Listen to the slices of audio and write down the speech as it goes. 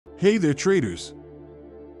Hey there, traders!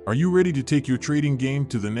 Are you ready to take your trading game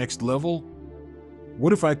to the next level?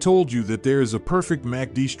 What if I told you that there is a perfect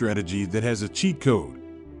MACD strategy that has a cheat code?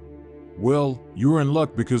 Well, you're in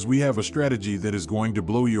luck because we have a strategy that is going to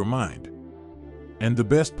blow your mind. And the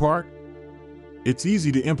best part? It's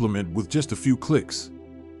easy to implement with just a few clicks.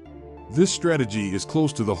 This strategy is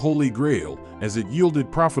close to the Holy Grail as it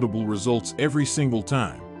yielded profitable results every single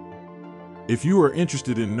time. If you are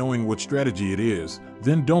interested in knowing what strategy it is,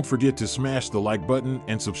 then don't forget to smash the like button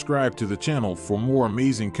and subscribe to the channel for more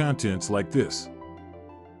amazing contents like this.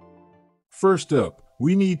 First up,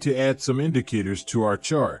 we need to add some indicators to our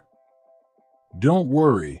chart. Don't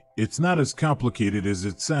worry, it's not as complicated as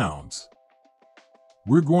it sounds.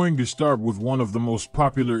 We're going to start with one of the most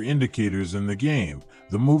popular indicators in the game,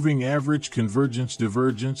 the moving average convergence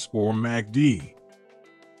divergence or MACD.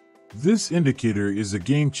 This indicator is a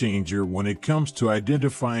game changer when it comes to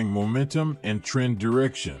identifying momentum and trend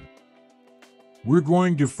direction. We're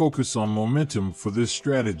going to focus on momentum for this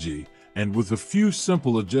strategy, and with a few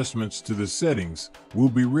simple adjustments to the settings, we'll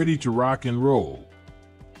be ready to rock and roll.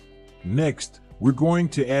 Next, we're going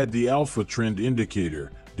to add the alpha trend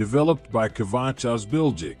indicator, developed by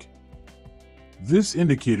convergence. This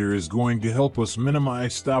indicator is going to help us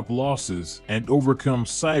minimize stop losses and overcome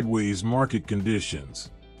sideways market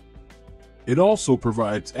conditions. It also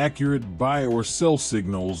provides accurate buy or sell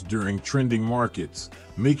signals during trending markets,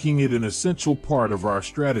 making it an essential part of our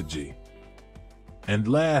strategy. And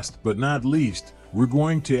last but not least, we're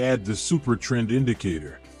going to add the super trend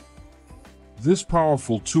indicator. This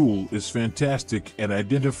powerful tool is fantastic at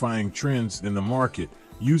identifying trends in the market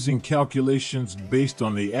using calculations based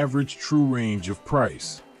on the average true range of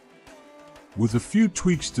price. With a few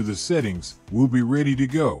tweaks to the settings, we'll be ready to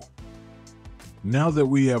go. Now that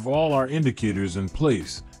we have all our indicators in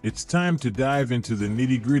place, it's time to dive into the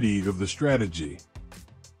nitty-gritty of the strategy.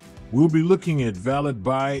 We'll be looking at valid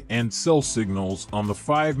buy and sell signals on the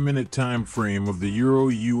 5-minute time frame of the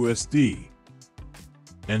Euro-USD.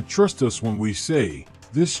 And trust us when we say,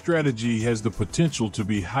 this strategy has the potential to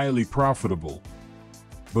be highly profitable.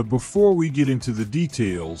 But before we get into the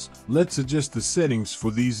details, let's adjust the settings for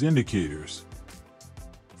these indicators.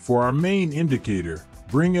 For our main indicator,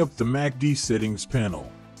 bring up the MACD settings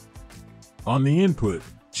panel. On the input,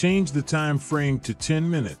 change the time frame to 10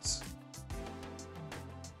 minutes.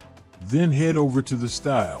 Then head over to the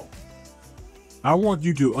style. I want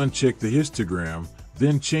you to uncheck the histogram,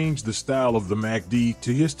 then change the style of the MACD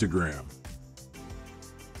to histogram.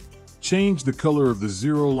 Change the color of the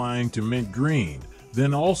zero line to mint green,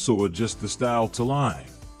 then also adjust the style to line.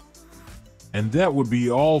 And that would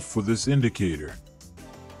be all for this indicator.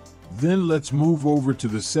 Then let's move over to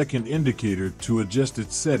the second indicator to adjust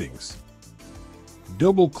its settings.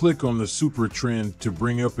 Double-click on the super trend to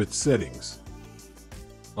bring up its settings.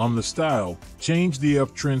 On the style, change the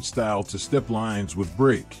uptrend style to step lines with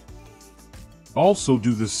break. Also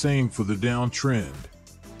do the same for the downtrend.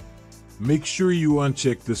 Make sure you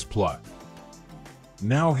uncheck this plot.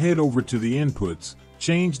 Now head over to the inputs,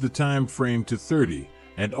 change the time frame to 30,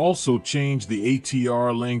 and also change the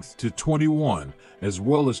ATR length to 21, as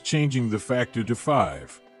well as changing the factor to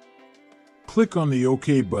 5. Click on the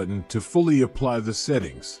OK button to fully apply the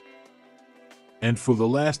settings. And for the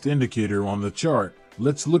last indicator on the chart,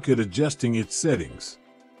 let's look at adjusting its settings.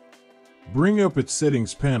 Bring up its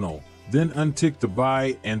settings panel, then untick the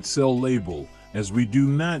buy and sell label, as we do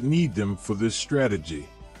not need them for this strategy.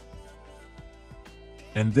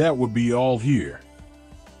 And that would be all here.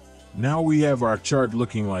 Now we have our chart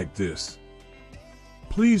looking like this.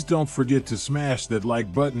 Please don't forget to smash that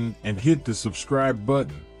like button and hit the subscribe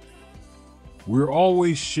button. We're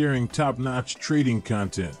always sharing top-notch trading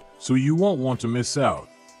content, so you won't want to miss out.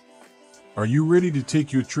 Are you ready to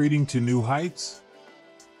take your trading to new heights?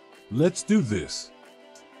 Let's do this.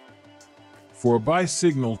 For a buy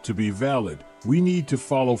signal to be valid, we need to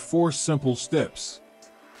follow 4 simple steps.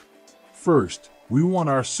 First, we want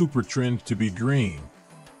our super trend to be green.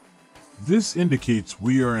 This indicates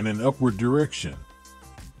we are in an upward direction.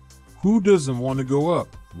 Who doesn't want to go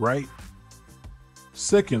up, right?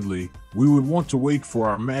 Secondly, we would want to wait for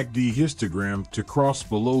our MACD histogram to cross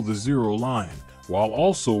below the zero line, while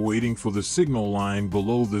also waiting for the signal line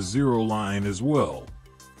below the zero line as well.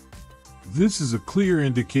 This is a clear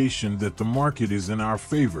indication that the market is in our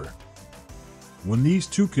favor. When these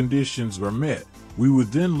two conditions are met, we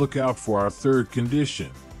would then look out for our third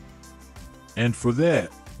condition. And for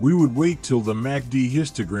that, we would wait till the MACD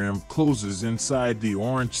histogram closes inside the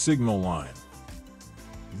orange signal line.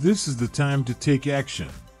 This is the time to take action.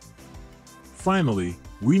 Finally,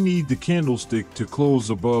 we need the candlestick to close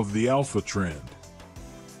above the alpha trend.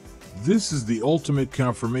 This is the ultimate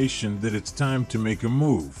confirmation that it's time to make a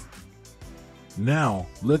move. Now,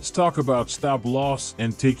 let's talk about stop loss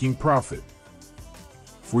and taking profit.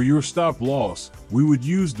 For your stop loss, we would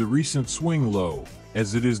use the recent swing low,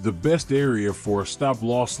 as it is the best area for a stop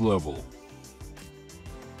loss level.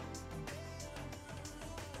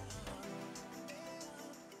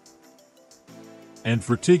 And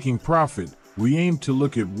for taking profit, we aim to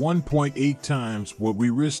look at 1.8 times what we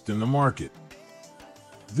risked in the market.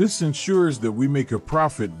 This ensures that we make a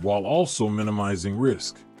profit while also minimizing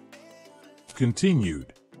risk.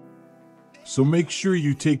 Continued. So make sure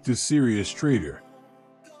you take this serious, trader.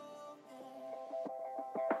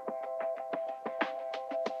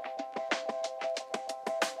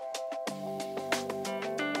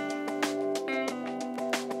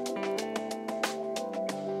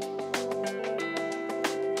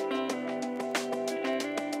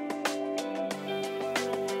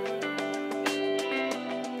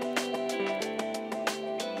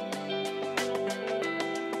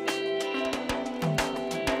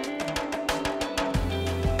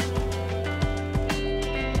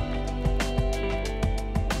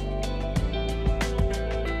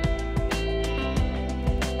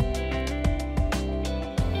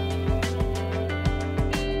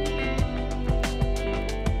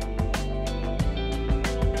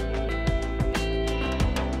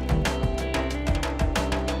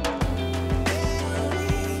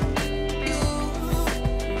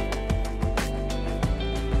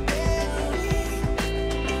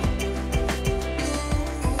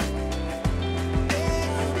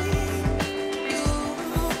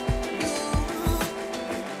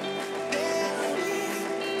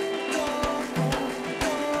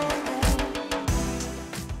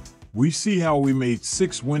 We see how we made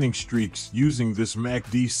 6 winning streaks using this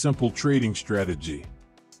MACD simple trading strategy.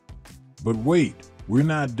 But wait, we're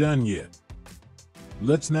not done yet.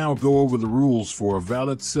 Let's now go over the rules for a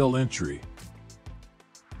valid sell entry.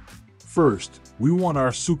 First, we want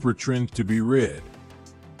our super trend to be red.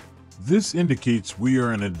 This indicates we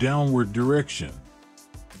are in a downward direction.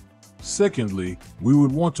 Secondly, we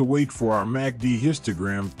would want to wait for our MACD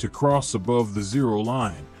histogram to cross above the zero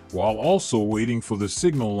line, while also waiting for the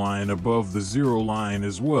signal line above the zero line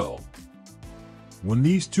as well. When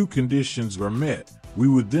these two conditions are met, we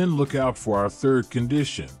would then look out for our third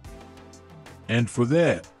condition. And for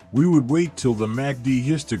that, we would wait till the MACD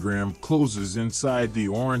histogram closes inside the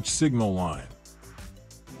orange signal line.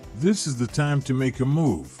 This is the time to make a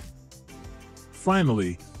move.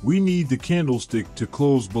 Finally, we need the candlestick to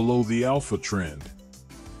close below the alpha trend.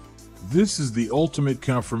 This is the ultimate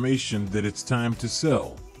confirmation that it's time to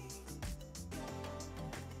sell.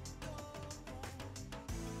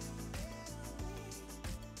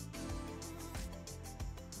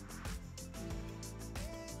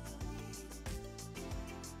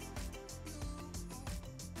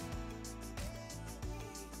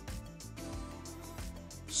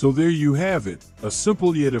 So there you have it, a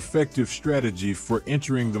simple yet effective strategy for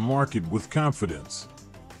entering the market with confidence.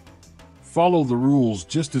 Follow the rules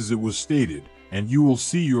just as it was stated, and you will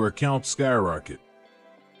see your account skyrocket.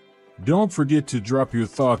 Don't forget to drop your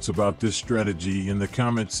thoughts about this strategy in the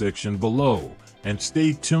comment section below, and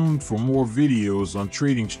stay tuned for more videos on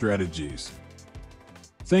trading strategies.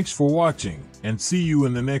 Thanks for watching, and see you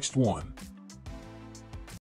in the next one.